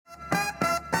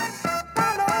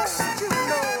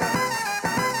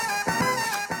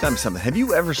tell me something. Have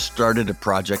you ever started a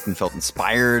project and felt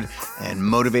inspired and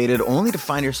motivated only to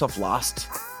find yourself lost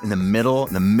in the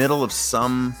middle of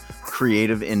some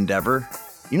creative endeavor?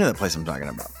 You know that place I'm talking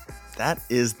about. That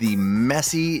is the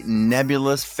messy,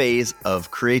 nebulous phase of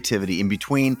creativity in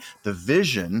between the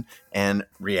vision and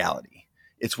reality.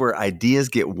 It's where ideas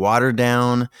get watered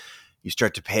down. You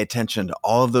start to pay attention to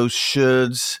all of those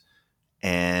shoulds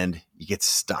and you get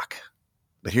stuck.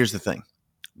 But here's the thing.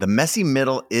 The messy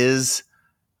middle is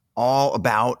all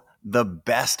about the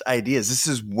best ideas. This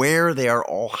is where they are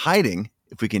all hiding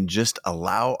if we can just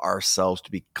allow ourselves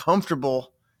to be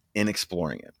comfortable in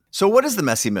exploring it. So what is the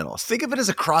messy middle? Think of it as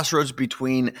a crossroads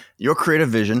between your creative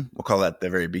vision, we'll call that the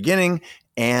very beginning,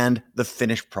 and the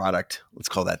finished product, let's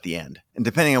call that the end. And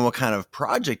depending on what kind of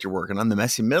project you're working on, the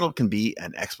messy middle can be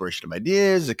an exploration of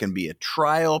ideas, it can be a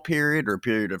trial period or a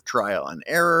period of trial and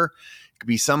error, it could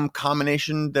be some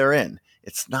combination therein.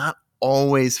 It's not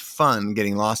always fun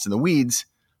getting lost in the weeds,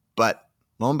 but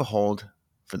lo and behold,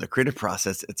 for the creative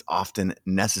process, it's often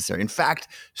necessary. In fact,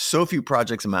 so few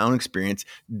projects in my own experience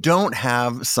don't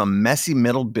have some messy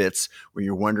middle bits where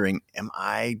you're wondering, am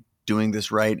I doing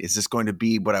this right? Is this going to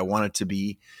be what I want it to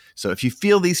be? So if you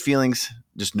feel these feelings,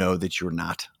 just know that you're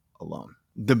not alone.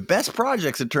 The best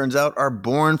projects, it turns out, are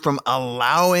born from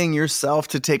allowing yourself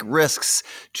to take risks,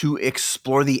 to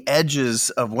explore the edges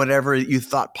of whatever you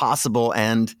thought possible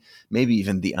and maybe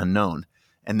even the unknown.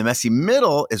 And the messy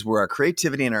middle is where our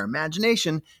creativity and our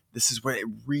imagination, this is where it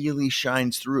really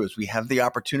shines through as we have the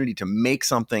opportunity to make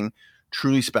something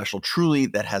truly special, truly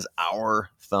that has our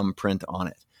thumbprint on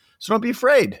it. So don't be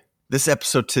afraid. This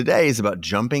episode today is about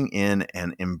jumping in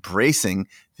and embracing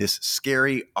this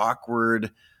scary,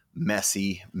 awkward,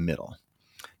 messy middle.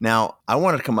 Now, I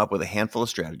wanted to come up with a handful of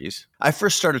strategies. I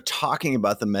first started talking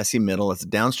about the messy middle as a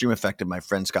downstream effect of my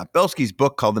friend Scott Belsky's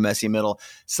book called The Messy Middle.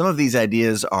 Some of these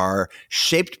ideas are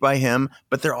shaped by him,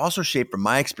 but they're also shaped from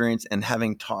my experience and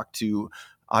having talked to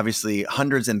obviously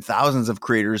hundreds and thousands of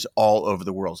creators all over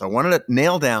the world. So I wanted to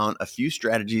nail down a few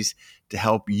strategies to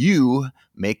help you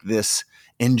make this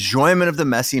enjoyment of the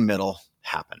messy middle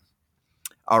happen.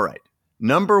 All right.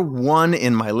 Number one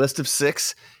in my list of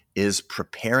 6 is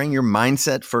preparing your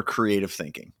mindset for creative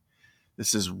thinking.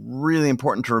 This is really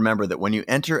important to remember that when you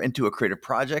enter into a creative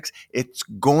project, it's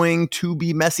going to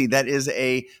be messy. That is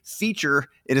a feature.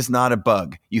 It is not a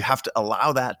bug. You have to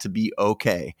allow that to be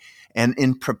okay. And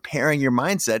in preparing your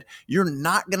mindset, you're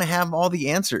not going to have all the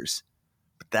answers.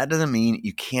 But that doesn't mean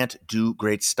you can't do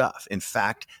great stuff. In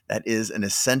fact, that is an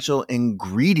essential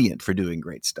ingredient for doing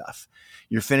great stuff.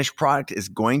 Your finished product is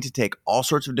going to take all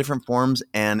sorts of different forms,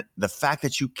 and the fact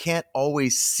that you can't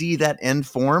always see that end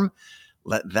form,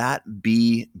 let that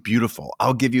be beautiful.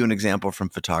 I'll give you an example from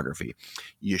photography.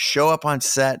 You show up on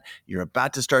set, you're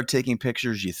about to start taking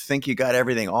pictures, you think you got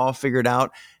everything all figured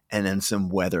out, and then some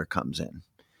weather comes in.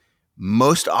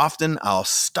 Most often, I'll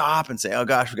stop and say, oh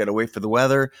gosh, we got to wait for the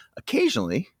weather.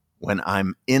 Occasionally, when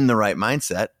I'm in the right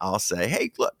mindset, I'll say,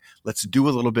 hey, look, let's do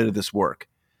a little bit of this work.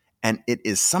 And it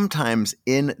is sometimes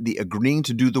in the agreeing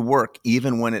to do the work,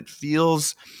 even when it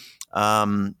feels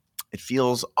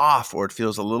off or it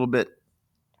feels a little bit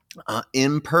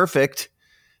imperfect.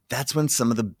 That's when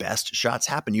some of the best shots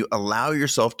happen. You allow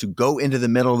yourself to go into the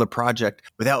middle of the project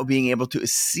without being able to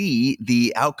see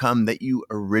the outcome that you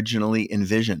originally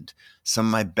envisioned. Some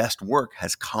of my best work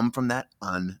has come from that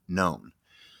unknown.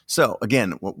 So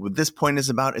again, what this point is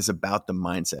about the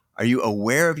mindset. Are you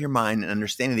aware of your mind and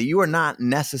understanding that you are not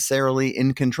necessarily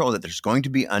in control, that there's going to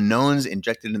be unknowns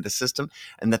injected into the system,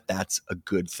 and that that's a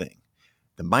good thing?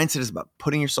 The mindset is about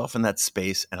putting yourself in that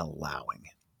space and allowing.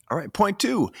 All right, point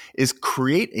 2 is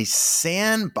create a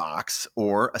sandbox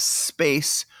or a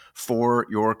space for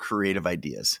your creative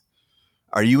ideas.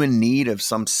 Are you in need of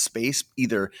some space,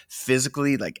 either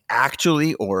physically, like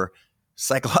actually, or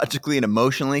psychologically and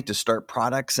emotionally to start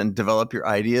products and develop your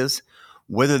ideas?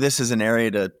 Whether this is an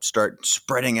area to start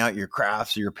spreading out your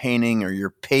crafts or your painting or your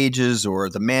pages or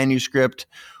the manuscript,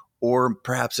 or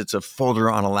perhaps it's a folder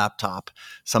on a laptop,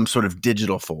 some sort of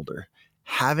digital folder.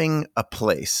 Having a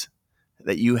place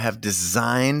that you have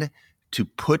designed to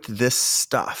put this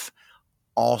stuff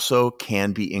also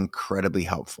can be incredibly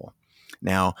helpful.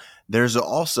 Now, there's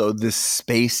also this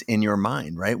space in your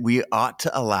mind, right? We ought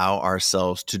to allow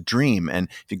ourselves to dream. And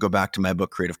if you go back to my book,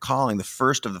 Creative Calling, the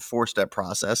first of the 4-step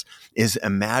process is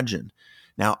imagine.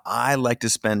 Now, I like to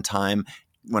spend time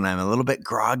when I'm a little bit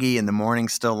groggy in the morning,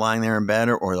 still lying there in bed,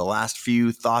 or the last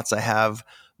few thoughts I have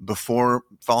before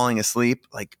falling asleep,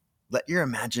 like let your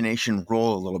imagination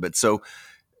roll a little bit. So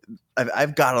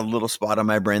I've got a little spot on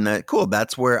my brain that, cool,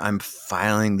 that's where I'm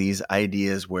filing these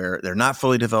ideas where they're not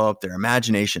fully developed, their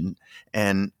imagination,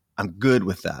 and I'm good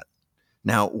with that.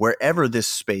 Now, wherever this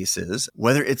space is,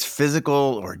 whether it's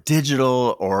physical or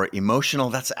digital or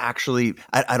emotional, that's actually,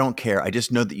 I don't care. I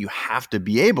just know that you have to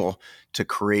be able to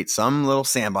create some little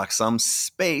sandbox, some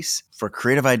space for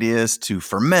creative ideas to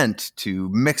ferment, to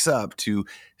mix up, to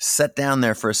set down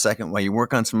there for a second while you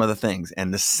work on some other things.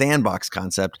 And the sandbox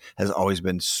concept has always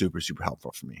been super, super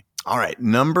helpful for me. All right,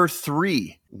 number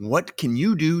 3, what can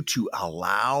you do to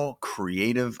allow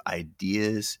creative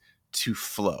ideas to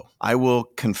flow? I will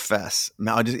confess,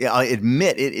 I'll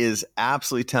admit it is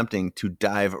absolutely tempting to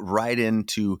dive right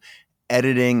into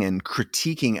editing and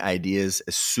critiquing ideas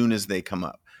as soon as they come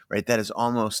up, right? That is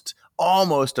almost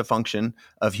a function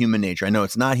of human nature. I know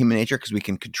it's not human nature because we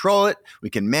can control it, we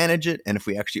can manage it, and if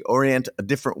we actually orient a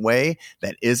different way,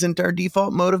 that isn't our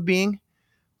default mode of being,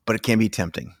 but it can be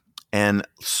tempting. And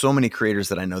so many creators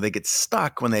that I know, they get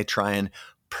stuck when they try and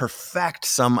perfect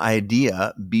some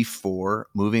idea before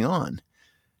moving on.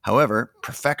 However,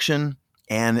 perfection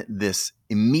and this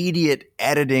immediate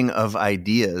editing of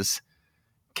ideas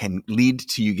can lead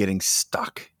to you getting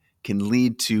stuck, can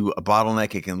lead to a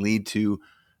bottleneck. It can lead to,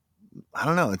 I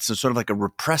don't know, it's sort of like a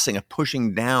repressing, a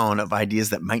pushing down of ideas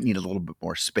that might need a little bit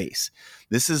more space.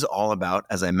 This is all about,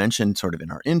 as I mentioned sort of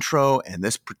in our intro, and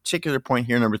this particular point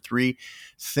here, number 3,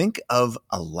 think of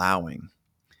allowing.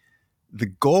 The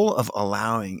goal of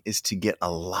allowing is to get a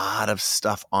lot of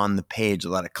stuff on the page, a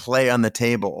lot of clay on the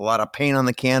table, a lot of paint on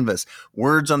the canvas,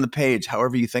 words on the page,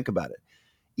 however you think about it.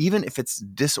 Even if it's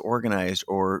disorganized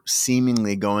or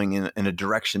seemingly going in a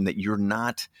direction that you're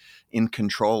not in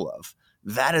control of,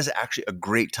 that is actually a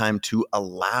great time to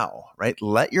allow, right?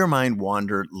 Let your mind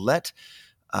wander. Let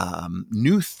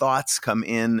new thoughts come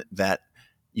in that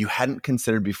you hadn't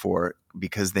considered before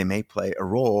because they may play a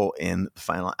role in the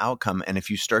final outcome. And if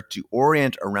you start to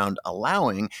orient around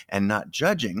allowing and not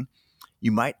judging,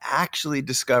 you might actually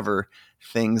discover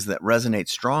things that resonate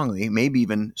strongly, maybe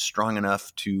even strong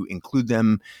enough to include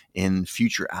them in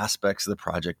future aspects of the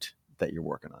project that you're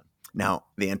working on. Now,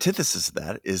 the antithesis of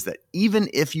that is that even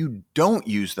if you don't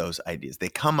use those ideas, they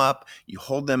come up, you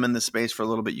hold them in the space for a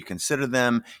little bit, you consider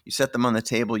them, you set them on the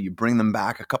table, you bring them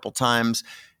back a couple times,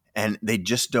 and they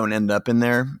just don't end up in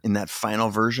there in that final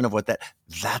version of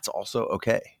that's also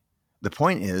okay. The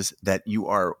point is that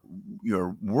you're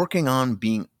working on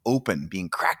being open, being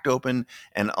cracked open,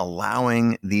 and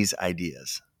allowing these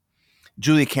ideas.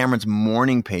 Julia Cameron's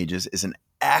morning pages is an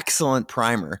excellent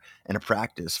primer and a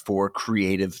practice for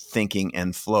creative thinking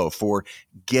and flow, for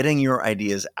getting your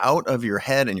ideas out of your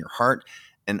head and your heart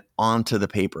and onto the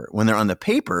paper. When they're on the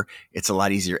paper, it's a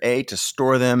lot easier, A, to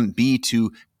store them, B,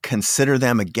 to consider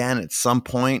them again at some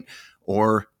point,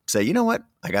 or say, you know what,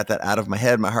 I got that out of my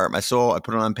head, my heart, my soul, I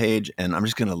put it on page, and I'm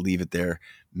just going to leave it there,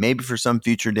 maybe for some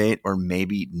future date, or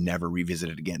maybe never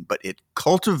revisit it again. But it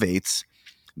cultivates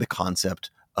the concept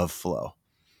of flow.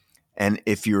 And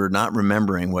if you're not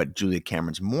remembering what Julia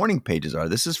Cameron's morning pages are,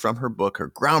 this is from her book, her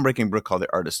groundbreaking book called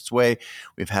The Artist's Way.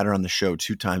 We've had her on the show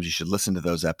 2 times. You should listen to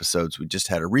those episodes. We just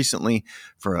had her recently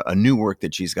for a new work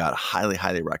that she's got. Highly,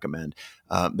 highly recommend.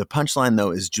 The punchline,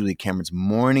 though, is Julia Cameron's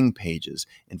morning pages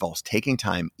involves taking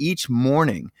time each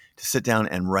morning to sit down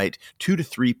and write 2 to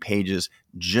 3 pages,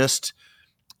 just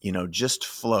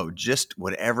flow, just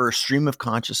whatever stream of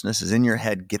consciousness is in your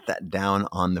head, get that down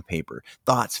on the paper.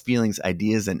 Thoughts, feelings,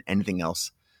 ideas, and anything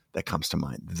else that comes to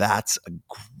mind. That's a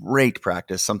great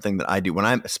practice, something that I do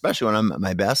especially when I'm at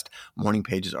my best. Morning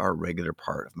pages are a regular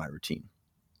part of my routine.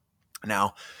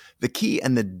 Now, the key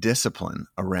and the discipline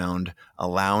around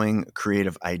allowing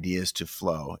creative ideas to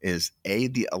flow is A,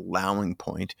 the allowing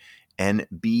point, and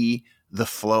B, the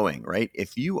flowing, right?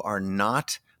 If you are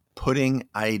not putting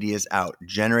ideas out,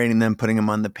 generating them, putting them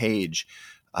on the page,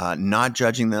 not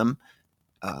judging them,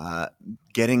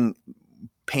 getting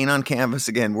paint on canvas,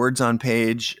 again, words on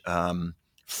page,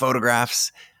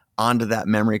 photographs onto that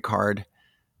memory card,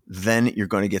 then you're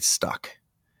going to get stuck.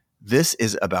 This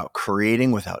is about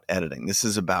creating without editing. This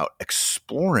is about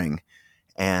exploring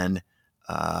and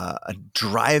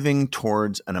driving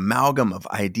towards an amalgam of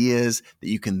ideas that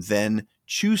you can then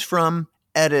choose from,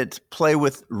 edit, play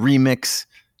with, remix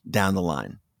down the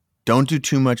line. Don't do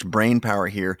too much brain power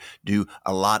here. Do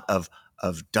a lot of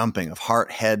dumping, of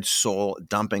heart, head, soul,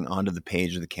 dumping onto the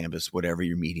page or the canvas, whatever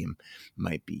your medium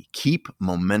might be. Keep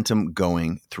momentum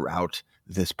going throughout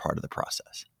this part of the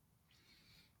process.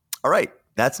 All right,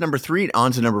 that's number 3.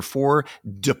 On to number 4,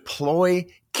 deploy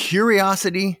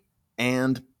curiosity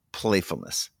and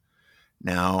playfulness.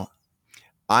 Now,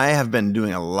 I have been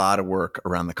doing a lot of work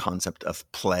around the concept of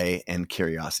play and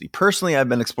curiosity. Personally, I've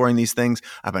been exploring these things.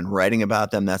 I've been writing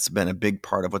about them. That's been a big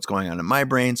part of what's going on in my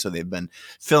brain. So they've been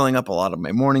filling up a lot of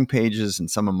my morning pages and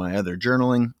some of my other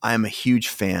journaling. I am a huge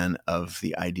fan of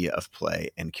the idea of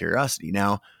play and curiosity.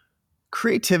 Now,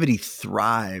 creativity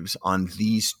thrives on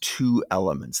these two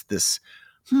elements. This,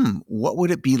 what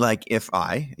would it be like if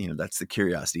that's the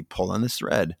curiosity, pull on this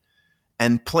thread,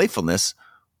 and playfulness.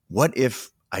 What if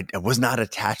I was not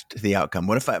attached to the outcome?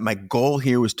 What if my goal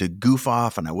here was to goof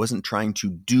off and I wasn't trying to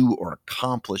do or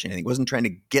accomplish anything, wasn't trying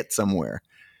to get somewhere?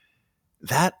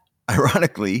 That,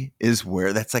 ironically, is where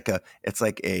it's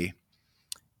like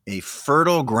a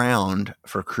fertile ground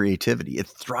for creativity. It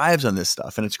thrives on this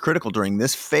stuff, and it's critical during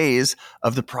this phase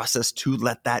of the process to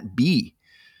let that be.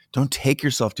 Don't take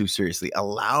yourself too seriously.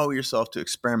 Allow yourself to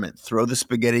experiment. Throw the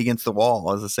spaghetti against the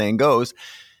wall, as the saying goes,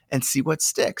 and see what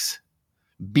sticks.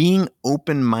 Being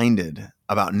open-minded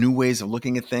about new ways of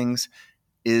looking at things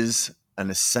is an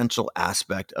essential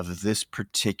aspect of this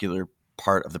particular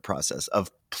part of the process of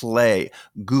play,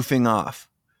 goofing off.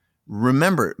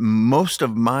 Remember, most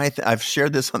of I've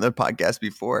shared this on the podcast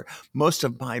before, most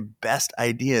of my best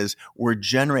ideas were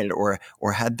generated or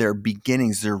had their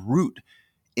beginnings, their root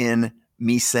in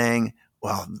me saying,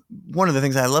 well, one of the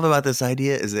things I love about this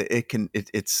idea is that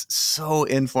it's so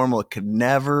informal. It could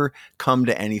never come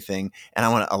to anything. And I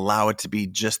want to allow it to be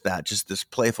just that, just this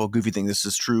playful, goofy thing. This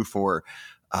is true for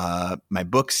my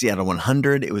book, Seattle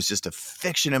 100. It was just a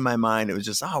fiction in my mind. It was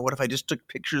just, what if I just took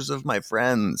pictures of my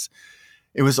friends?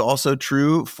 It was also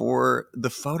true for the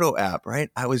photo app,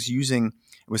 right? I was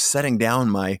setting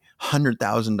down my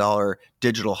 $100,000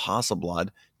 digital Hasselblad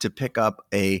to pick up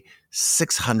a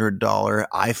 $600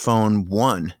 iPhone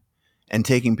 1 and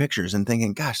taking pictures and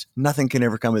thinking, gosh, nothing can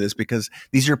ever come of this because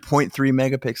these are 0.3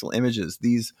 megapixel images.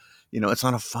 These, it's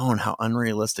on a phone. How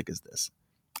unrealistic is this?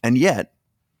 And yet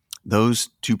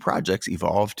those two projects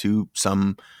evolved to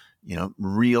some,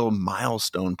 real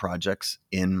milestone projects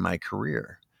in my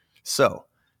career. So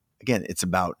again, it's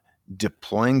about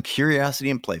deploying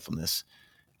curiosity and playfulness,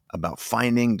 about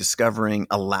finding, discovering,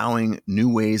 allowing new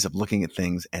ways of looking at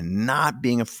things, and not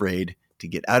being afraid to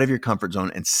get out of your comfort zone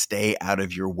and stay out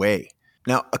of your way.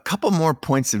 Now, a couple more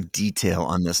points of detail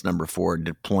on this number 4,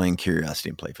 deploying curiosity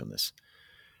and playfulness.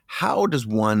 How does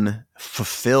one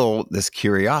fulfill this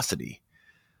curiosity?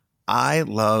 I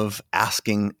love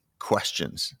asking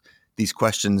questions. These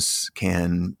questions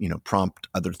can, prompt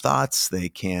other thoughts. They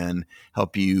can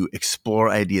help you explore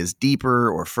ideas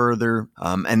deeper or further.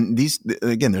 And these,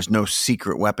 again, there's no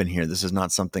secret weapon here. This is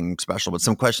not something special, but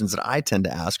some questions that I tend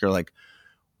to ask are like,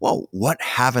 whoa, what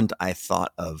haven't I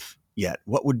thought of yet?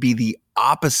 What would be the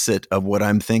opposite of what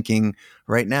I'm thinking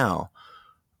right now?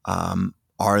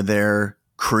 Are there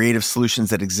creative solutions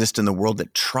that exist in the world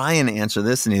that try and answer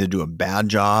this and either do a bad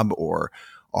job or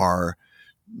are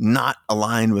not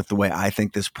aligned with the way I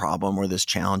think this problem or this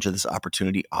challenge or this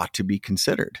opportunity ought to be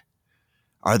considered?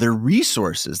 Are there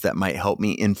resources that might help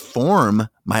me inform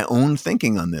my own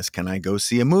thinking on this? Can I go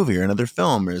see a movie or another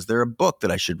film? Or is there a book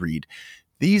that I should read?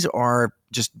 These are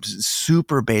just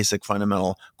super basic,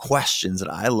 fundamental questions that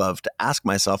I love to ask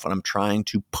myself when I'm trying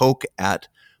to poke at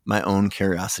my own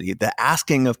curiosity. The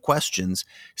asking of questions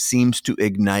seems to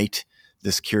ignite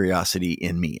this curiosity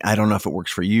in me. I don't know if it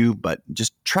works for you, but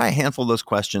just try a handful of those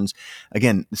questions.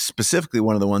 Again, specifically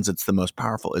one of the ones that's the most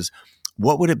powerful is,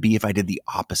 what would it be if I did the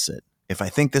opposite? If I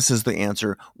think this is the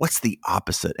answer, what's the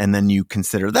opposite? And then you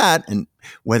consider that, and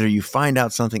whether you find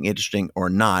out something interesting or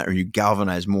not, or you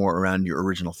galvanize more around your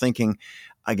original thinking.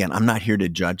 Again, I'm not here to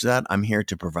judge that. I'm here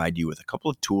to provide you with a couple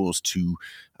of tools to,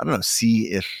 see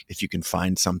if you can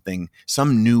find something,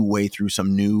 some new way through,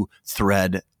 some new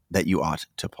thread that you ought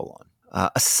to pull on.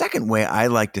 A second way I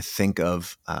like to think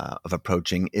of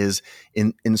approaching is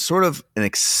in sort of an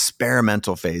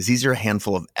experimental phase. These are a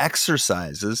handful of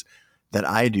exercises that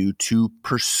I do to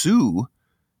pursue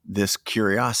this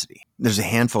curiosity. There's a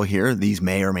handful here. These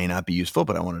may or may not be useful,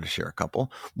 but I wanted to share a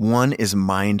couple. One is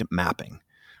mind mapping.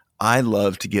 I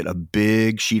love to get a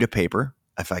big sheet of paper,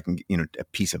 if I can, a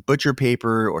piece of butcher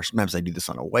paper, or sometimes I do this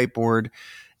on a whiteboard,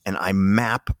 and I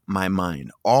map my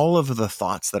mind, all of the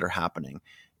thoughts that are happening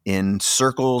in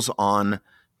circles on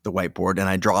the whiteboard, and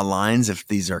I draw lines if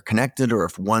these are connected or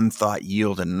if one thought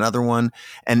yielded another one.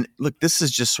 And look, this is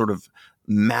just sort of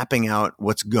mapping out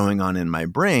what's going on in my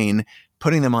brain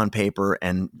putting them on paper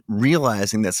and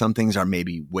realizing that some things are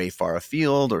maybe way far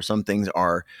afield or some things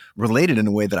are related in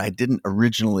a way that I didn't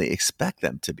originally expect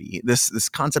them to be. This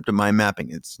concept of mind mapping,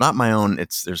 it's not my own.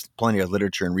 There's plenty of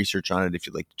literature and research on it if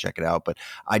you'd like to check it out, but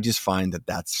I just find that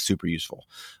that's super useful.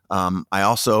 I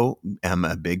also am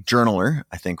a big journaler.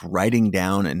 I think writing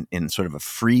down in sort of a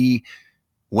free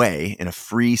way, in a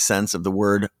free sense of the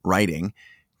word writing,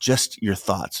 just your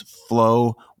thoughts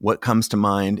flow, what comes to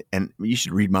mind. And you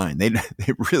should read mine. They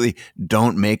really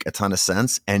don't make a ton of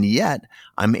sense. And yet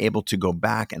I'm able to go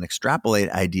back and extrapolate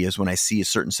ideas when I see a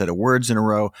certain set of words in a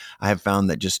row. I have found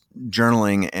that just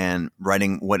journaling and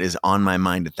writing what is on my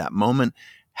mind at that moment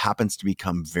happens to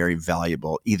become very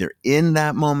valuable, either in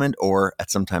that moment or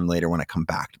at some time later when I come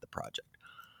back to the project.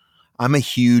 I'm a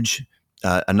huge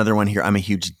another one here. I'm a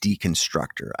huge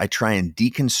deconstructor. I try and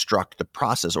deconstruct the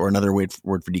process, or another word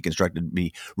for deconstruct would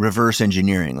be reverse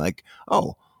engineering. Like,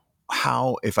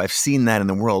 if I've seen that in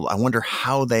the world, I wonder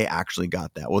how they actually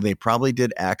got that. Well, they probably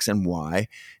did X and Y,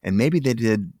 and maybe they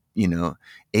did,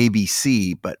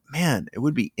 ABC, but man, it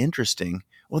would be interesting.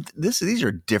 Well, these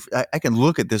are different. I can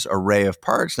look at this array of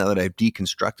parts now that I've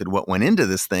deconstructed what went into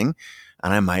this thing,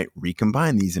 and I might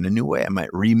recombine these in a new way. I might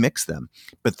remix them.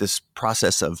 But this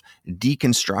process of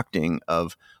deconstructing,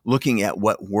 of looking at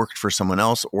what worked for someone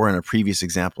else, or in a previous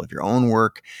example of your own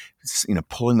work,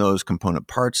 pulling those component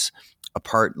parts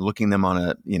apart, looking them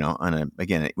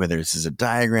again, whether this is a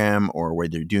diagram or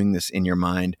whether you're doing this in your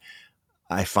mind,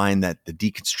 I find that the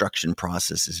deconstruction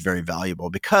process is very valuable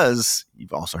because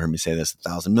you've also heard me say this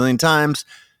 1,000 million times.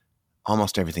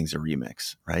 Almost everything's a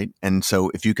remix, right? And so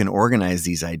if you can organize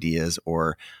these ideas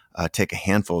or take a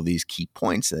handful of these key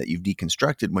points that you've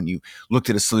deconstructed when you looked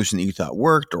at a solution that you thought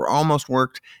worked or almost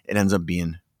worked, it ends up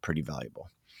being pretty valuable.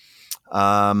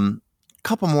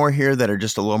 Couple more here that are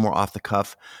just a little more off the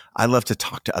cuff. I love to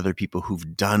talk to other people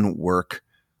who've done work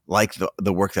like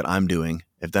the work that I'm doing,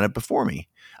 have done it before me.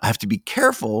 I have to be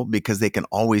careful because they can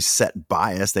always set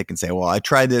bias. They can say, well, I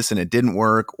tried this and it didn't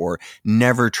work, or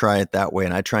never try it that way.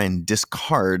 And I try and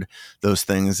discard those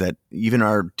things that even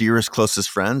our dearest,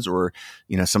 closest friends, or,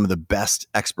 some of the best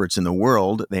experts in the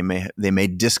world, they may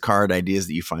discard ideas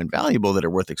that you find valuable that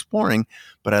are worth exploring.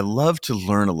 But I love to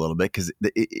learn a little bit because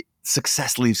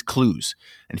success leaves clues.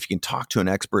 And if you can talk to an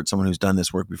expert, someone who's done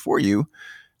this work before you,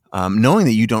 knowing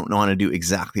that you don't want to do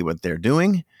exactly what they're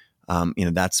doing,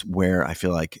 that's where I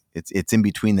feel like it's in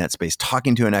between that space.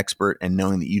 Talking to an expert and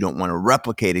knowing that you don't want to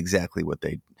replicate exactly what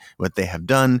they have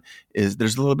done,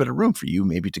 there's a little bit of room for you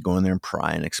maybe to go in there and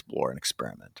pry and explore and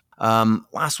experiment.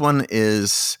 Last one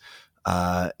is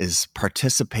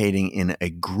participating in a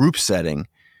group setting,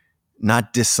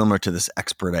 not dissimilar to this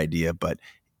expert idea, but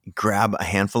grab a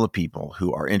handful of people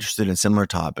who are interested in similar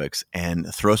topics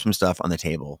and throw some stuff on the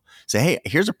table. Say, hey,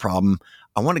 here's a problem.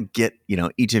 I want to get,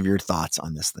 each of your thoughts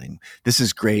on this thing. This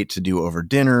is great to do over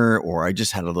dinner, or I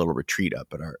just had a little retreat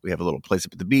we have a little place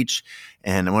up at the beach,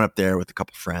 and I went up there with a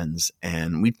couple friends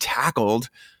and we tackled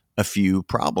a few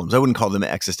problems. I wouldn't call them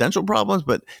existential problems,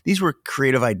 but these were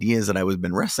creative ideas that I was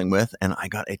been wrestling with, and I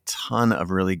got a ton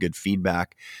of really good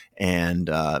feedback and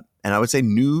I would say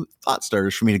new thought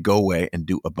starters for me to go away and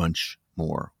do a bunch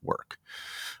more work.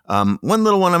 One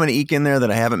little one I'm going to eke in there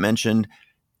that I haven't mentioned,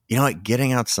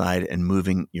 getting outside and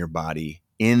moving your body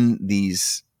in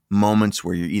these moments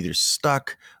where you're either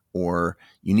stuck or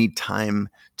you need time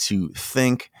to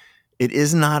think. It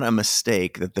is not a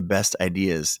mistake that the best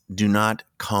ideas do not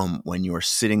come when you're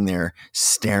sitting there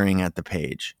staring at the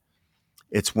page.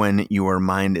 It's when your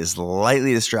mind is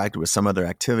lightly distracted with some other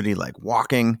activity like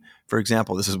walking, for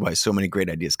example. This is why so many great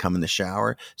ideas come in the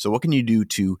shower. So what can you do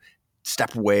to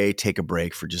step away, take a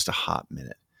break for just a hot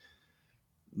minute?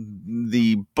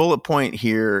 The bullet point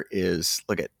here is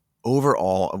look at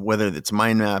overall, whether it's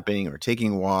mind mapping or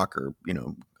taking a walk or,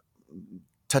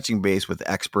 touching base with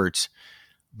experts,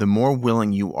 the more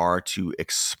willing you are to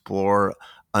explore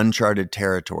uncharted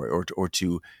territory or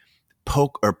to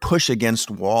poke or push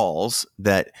against walls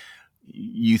that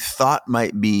you thought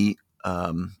might be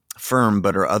firm,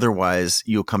 but are otherwise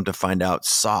you'll come to find out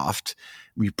soft.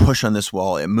 You push on this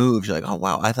wall, it moves. You're like, oh,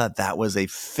 wow, I thought that was a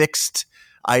fixed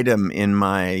item in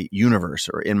my universe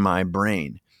or in my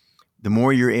brain. The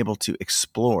more you're able to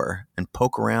explore and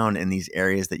poke around in these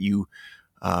areas that you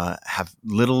have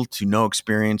little to no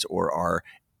experience or are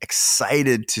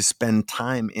excited to spend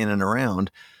time in and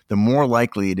around, the more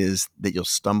likely it is that you'll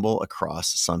stumble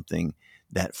across something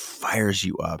that fires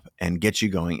you up and gets you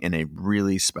going in a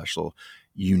really special,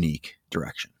 unique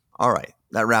direction. All right,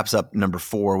 that wraps up number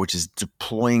 4, which is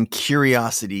deploying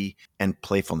curiosity and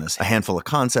playfulness. A handful of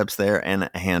concepts there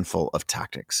and a handful of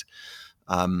tactics.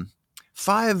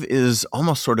 5 is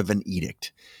almost sort of an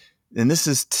edict. And this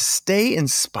is to stay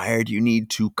inspired, you need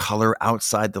to color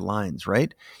outside the lines,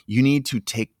 right? You need to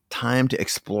take time to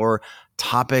explore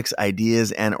topics,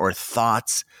 ideas, and or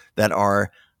thoughts that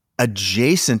are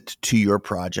adjacent to your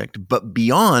project, but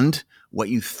beyond what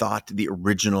you thought the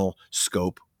original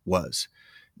scope was.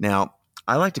 Now,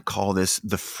 I like to call this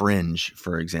the fringe,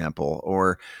 for example,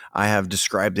 or I have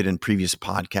described it in previous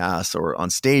podcasts or on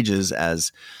stages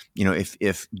as,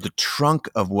 if the trunk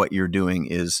of what you're doing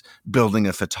is building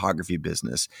a photography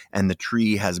business and the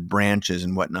tree has branches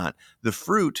and whatnot, the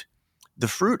fruit,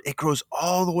 it grows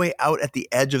all the way out at the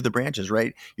edge of the branches,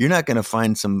 right? You're not going to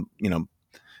find some,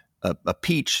 a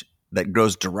peach that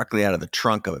grows directly out of the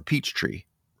trunk of a peach tree,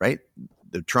 right?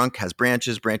 The trunk has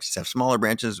branches have smaller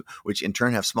branches, which in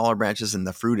turn have smaller branches, and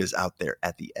the fruit is out there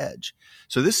at the edge.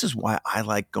 So this is why I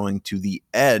like going to the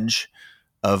edge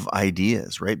of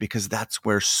ideas, right? Because that's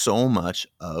where so much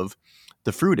of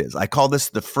the fruit is. I call this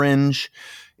the fringe.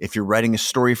 If you're writing a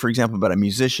story, for example, about a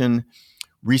musician,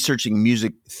 researching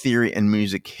music theory and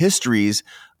music histories,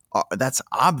 that's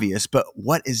obvious, but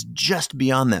what is just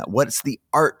beyond that? What's the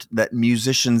art that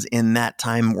musicians in that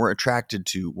time were attracted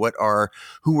to?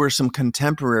 Who were some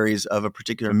contemporaries of a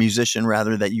particular musician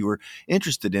rather that you were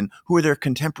interested in? Who are their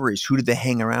contemporaries? Who did they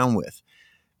hang around with?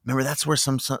 Remember, that's where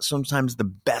sometimes the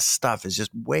best stuff is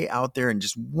just way out there and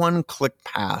just one click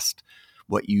past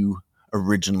what you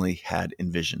originally had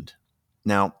envisioned.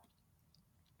 Now,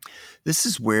 this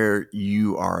is where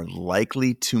you are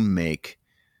likely to make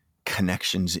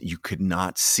connections that you could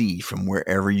not see from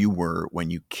wherever you were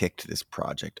when you kicked this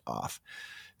project off.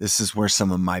 This is where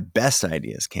some of my best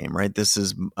ideas came, right? This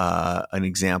is an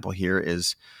example here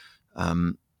is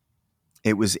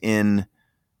it was in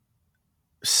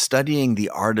studying the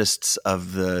artists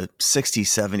of the 60s,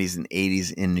 70s, and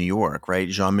 80s in New York, right?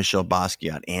 Jean-Michel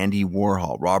Basquiat, Andy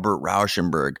Warhol, Robert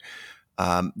Rauschenberg,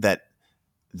 that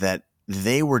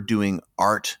they were doing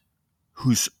art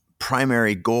whose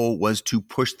primary goal was to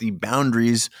push the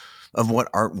boundaries of what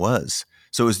art was.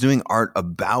 So it was doing art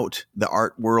about the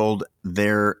art world,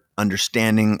 their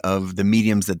understanding of the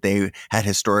mediums that they had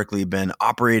historically been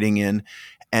operating in.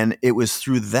 And it was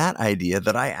through that idea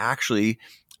that I actually,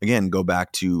 again, go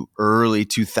back to early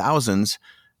 2000s,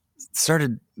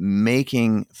 started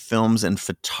making films and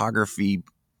photography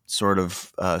sort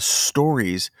of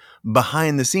stories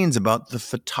behind the scenes about the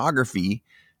photography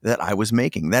that I was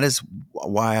making. That is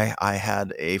why I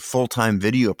had a full-time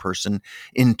video person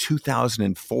in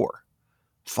 2004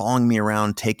 following me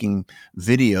around taking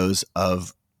videos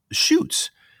of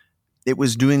shoots. It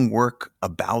was doing work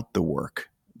about the work.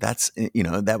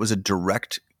 That was a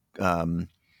direct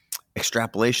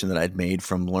extrapolation that I'd made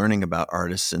from learning about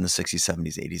artists in the 60s,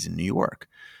 70s, 80s in New York.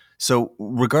 So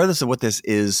regardless of what this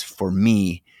is for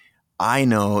me, I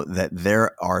know that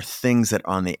there are things that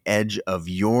are on the edge of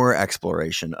your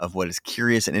exploration of what is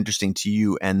curious and interesting to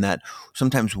you, and that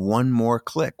sometimes one more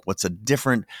click, what's a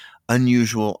different,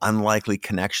 unusual, unlikely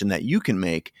connection that you can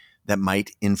make that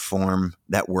might inform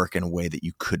that work in a way that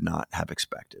you could not have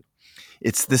expected.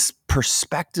 It's this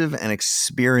perspective and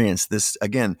experience, this,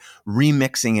 again,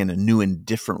 remixing in a new and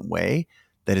different way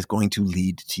that is going to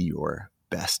lead to your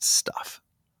best stuff.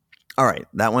 All right,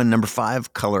 that one, number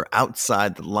 5, color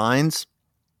outside the lines,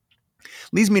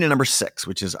 leads me to number 6,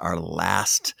 which is our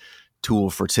last tool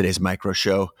for today's micro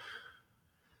show.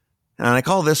 And I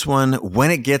call this one, when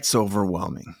it gets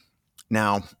overwhelming.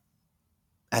 Now,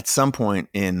 at some point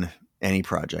in any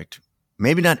project,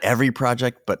 maybe not every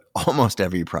project, but almost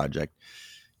every project,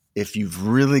 if you've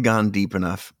really gone deep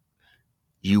enough,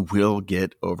 you will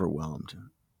get overwhelmed.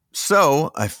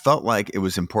 So I felt like it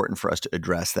was important for us to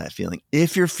address that feeling.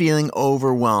 If you're feeling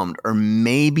overwhelmed or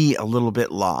maybe a little bit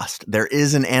lost, there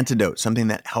is an antidote, something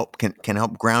that can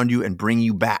help ground you and bring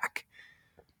you back.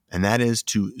 And that is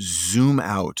to zoom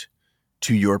out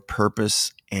to your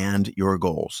purpose and your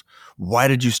goals. Why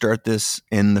did you start this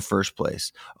in the first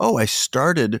place? Oh, I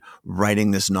started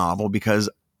writing this novel because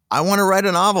I want to write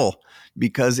a novel,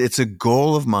 because it's a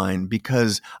goal of mine,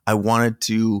 because I wanted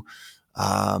to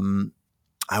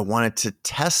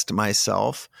test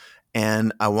myself,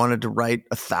 and I wanted to write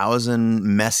 1,000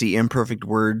 messy, imperfect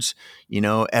words,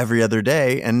 every other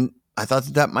day. And I thought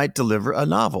that might deliver a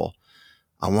novel.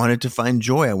 I wanted to find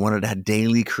joy. I wanted a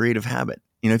daily creative habit.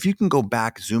 If you can go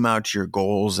back, zoom out to your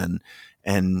goals and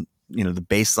the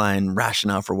baseline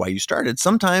rationale for why you started,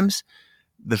 sometimes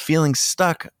the feeling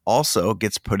stuck also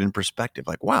gets put in perspective.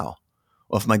 Like, wow,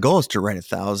 well, if my goal is to write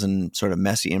 1,000 sort of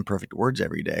messy, imperfect words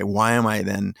every day, why am I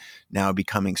then now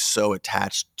becoming so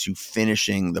attached to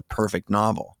finishing the perfect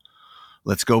novel?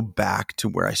 let's go back to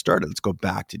where I started. Let's go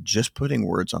back to just putting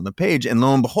words on the page. And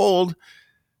lo and behold,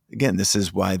 again, this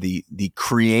is why the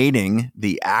creating,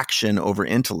 the action over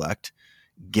intellect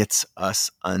gets us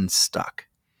unstuck.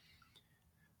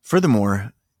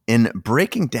 Furthermore, in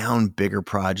breaking down bigger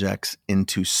projects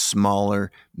into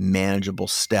smaller, manageable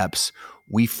steps,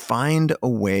 we find a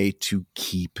way to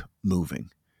keep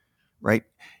moving, right?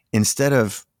 Instead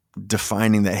of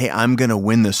defining that, hey, I'm going to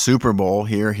win the Super Bowl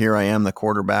here I am, the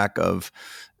quarterback of,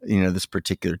 this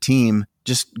particular team,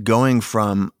 just going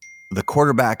from the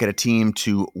quarterback at a team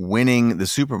to winning the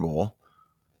Super Bowl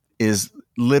is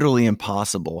literally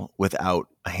impossible without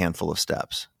a handful of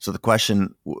steps. So the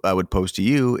question I would pose to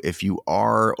you, if you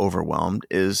are overwhelmed,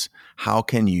 is how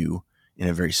can you, in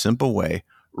a very simple way,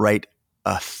 write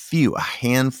a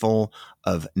handful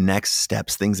of next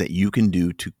steps, things that you can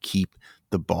do to keep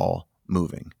the ball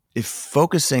moving. If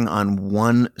focusing on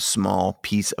one small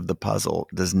piece of the puzzle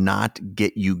does not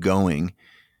get you going,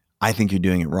 I think you're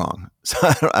doing it wrong. So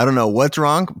I don't know what's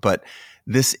wrong, but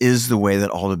this is the way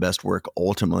that all the best work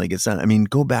ultimately gets done. I mean,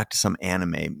 go back to some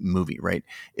anime movie, right?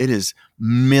 It is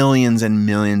millions and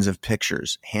millions of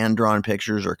pictures, hand-drawn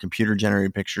pictures or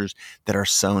computer-generated pictures that are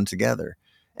sewn together.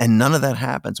 And none of that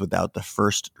happens without the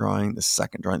first drawing, the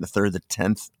second drawing, the third, the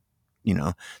 10th,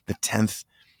 the 10th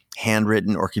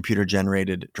handwritten or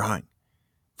computer-generated drawing.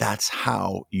 That's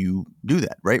how you do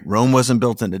that, right? Rome wasn't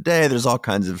built in a day. There's all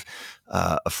kinds of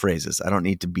phrases. I don't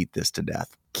need to beat this to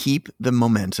death. Keep the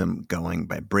momentum going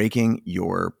by breaking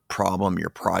your problem, your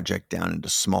project down into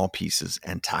small pieces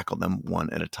and tackle them one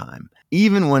at a time,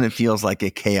 even when it feels like a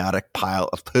chaotic pile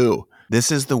of poo.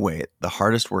 This is the way the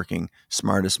hardest working,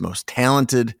 smartest, most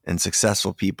talented and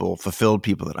successful people, fulfilled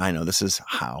people that I know, this is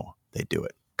how they do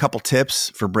it. Couple tips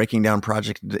for breaking down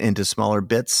project into smaller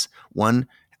bits. One,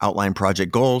 outline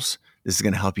project goals. This is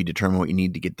going to help you determine what you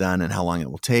need to get done and how long it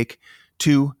will take.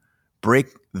 Two, break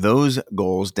those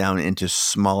goals down into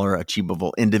smaller,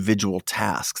 achievable individual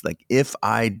tasks. Like if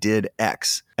I did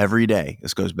X every day,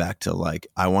 this goes back to like,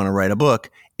 I want to write a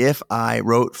book. If I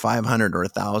wrote 500 or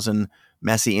 1,000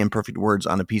 messy, imperfect words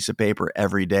on a piece of paper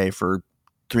every day for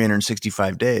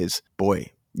 365 days,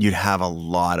 boy, you'd have a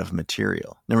lot of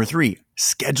material. Number three,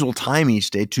 schedule time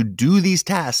each day to do these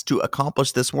tasks, to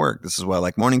accomplish this work. This is why I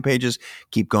like morning pages.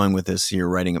 Keep going with this here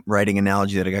writing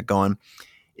analogy that I got going.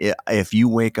 If you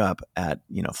wake up at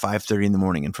 5:30 in the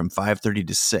morning and from 5:30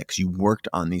 to 6, you worked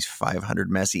on these 500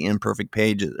 messy imperfect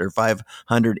pages or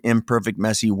 500 imperfect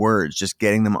messy words, just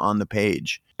getting them on the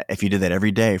page. If you did that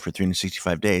every day for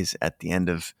 365 days, at the end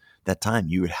of that time,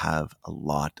 you would have a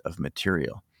lot of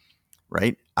material.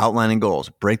 Right? Outlining goals,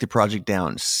 break the project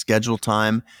down, schedule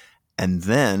time, and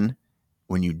then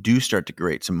when you do start to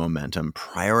create some momentum,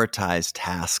 prioritize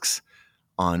tasks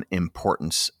on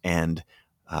importance and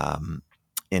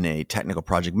in a technical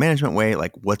project management way,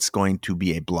 like what's going to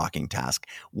be a blocking task?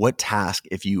 What task,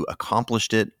 if you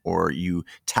accomplished it or you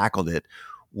tackled it,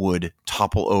 would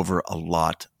topple over a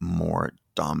lot more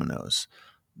dominoes?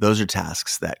 Those are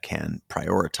tasks that can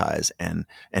prioritize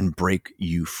and break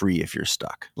you free if you're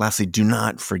stuck. Lastly, do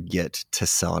not forget to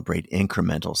celebrate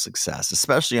incremental success,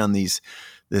 especially on these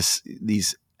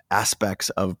aspects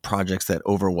of projects that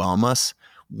overwhelm us.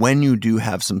 When you do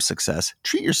have some success,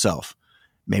 treat yourself.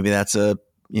 Maybe that's a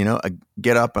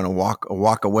get up and a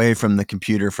walk away from the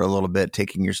computer for a little bit,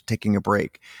 taking a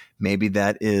break. Maybe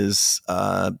that is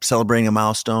celebrating a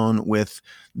milestone with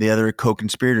the other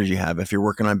co-conspirators you have. If you're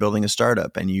working on building a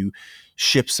startup and you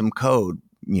ship some code,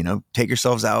 take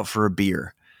yourselves out for a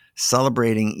beer.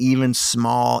 Celebrating even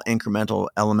small incremental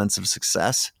elements of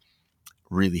success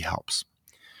really helps.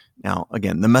 Now,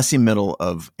 again, the messy middle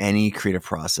of any creative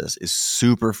process is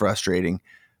super frustrating,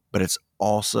 but it's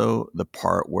also the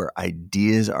part where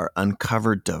ideas are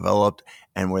uncovered, developed,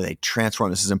 and where they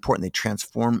transform. This is important. They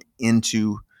transform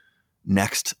into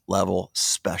next level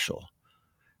special,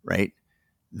 right?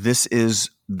 This is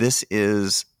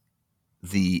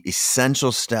the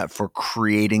essential step for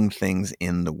creating things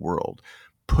in the world,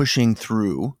 pushing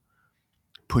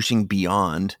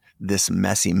beyond this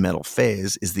messy middle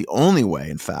phase is the only way,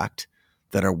 in fact,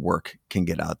 that our work can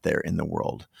get out there in the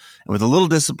world. And with a little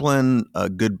discipline, a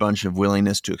good bunch of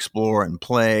willingness to explore and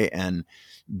play and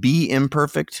be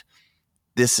imperfect,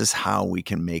 this is how we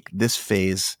can make this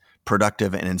phase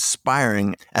productive and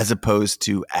inspiring as opposed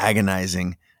to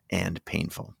agonizing and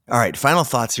painful. All right, final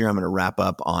thoughts here. I'm going to wrap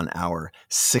up on our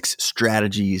 6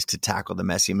 strategies to tackle the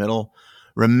messy middle.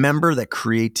 Remember that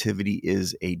creativity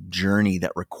is a journey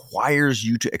that requires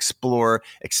you to explore,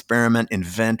 experiment,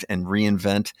 invent, and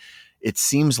reinvent. It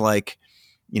seems like,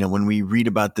 when we read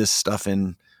about this stuff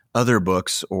in other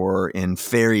books or in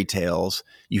fairy tales,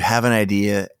 you have an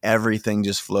idea, everything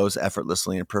just flows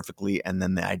effortlessly and perfectly, and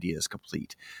then the idea is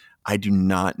complete. I do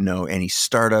not know any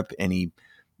startup, any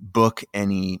book,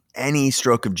 any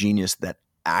stroke of genius that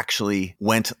actually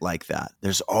went like that.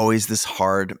 There's always this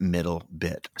hard middle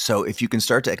bit. So if you can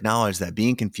start to acknowledge that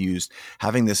being confused,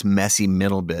 having this messy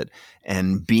middle bit,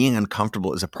 and being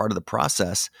uncomfortable is a part of the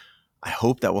process, I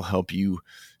hope that will help you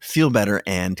feel better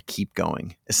and keep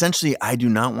going. Essentially, I do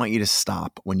not want you to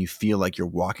stop when you feel like you're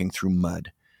walking through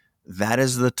mud. That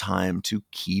is the time to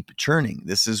keep churning.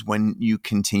 This is when you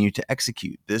continue to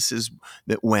execute. This is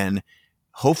that when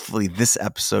hopefully this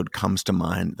episode comes to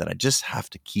mind, that I just have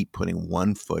to keep putting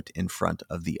one foot in front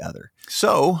of the other.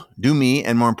 So do me,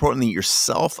 and more importantly,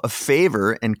 yourself a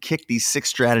favor and kick these 6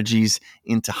 strategies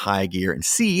into high gear and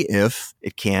see if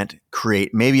it can't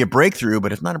create maybe a breakthrough,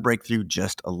 but if not a breakthrough,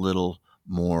 just a little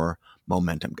more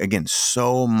momentum. Again,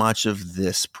 so much of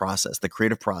this process, the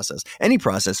creative process, any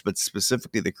process, but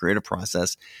specifically the creative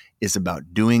process, is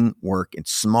about doing work in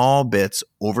small bits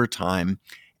over time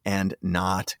and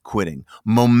not quitting.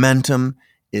 Momentum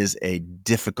is a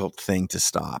difficult thing to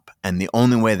stop. And the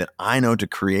only way that I know to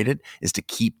create it is to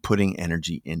keep putting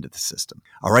energy into the system.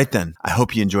 All right, then. I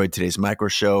hope you enjoyed today's micro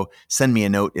show. Send me a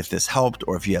note if this helped,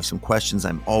 or if you have some questions.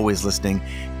 I'm always listening.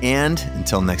 And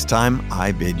until next time,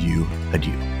 I bid you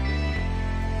adieu.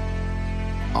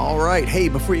 All right. Hey,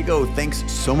 before you go, thanks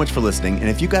so much for listening. And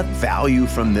if you got value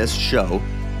from this show,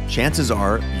 chances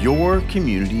are your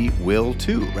community will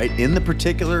too, right? In the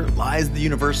particular lies the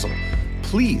universal.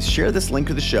 Please share this link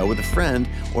to the show with a friend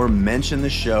or mention the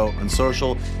show on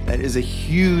social. That is a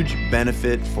huge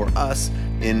benefit for us,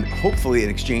 in hopefully in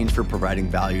exchange for providing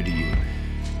value to you.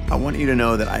 I want you to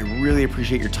know that I really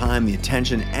appreciate your time, the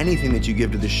attention, anything that you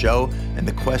give to the show, and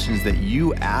the questions that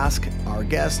you ask our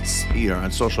guests, either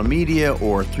on social media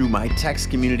or through my text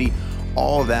community.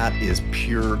 All of that is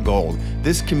pure gold.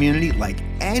 This community, like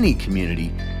any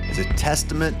community, is a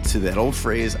testament to that old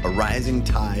phrase, a rising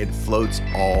tide floats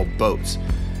all boats.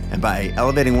 And by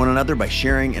elevating one another, by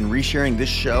sharing and resharing this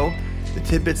show, the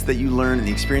tidbits that you learn and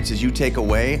the experiences you take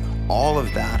away, all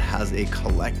of that has a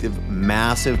collective,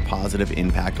 massive positive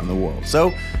impact on the world.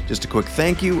 So just a quick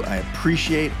thank you. I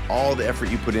appreciate all the effort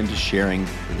you put into sharing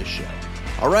for this show.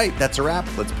 All right, that's a wrap.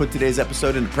 Let's put today's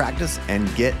episode into practice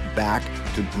and get back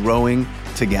to growing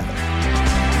together.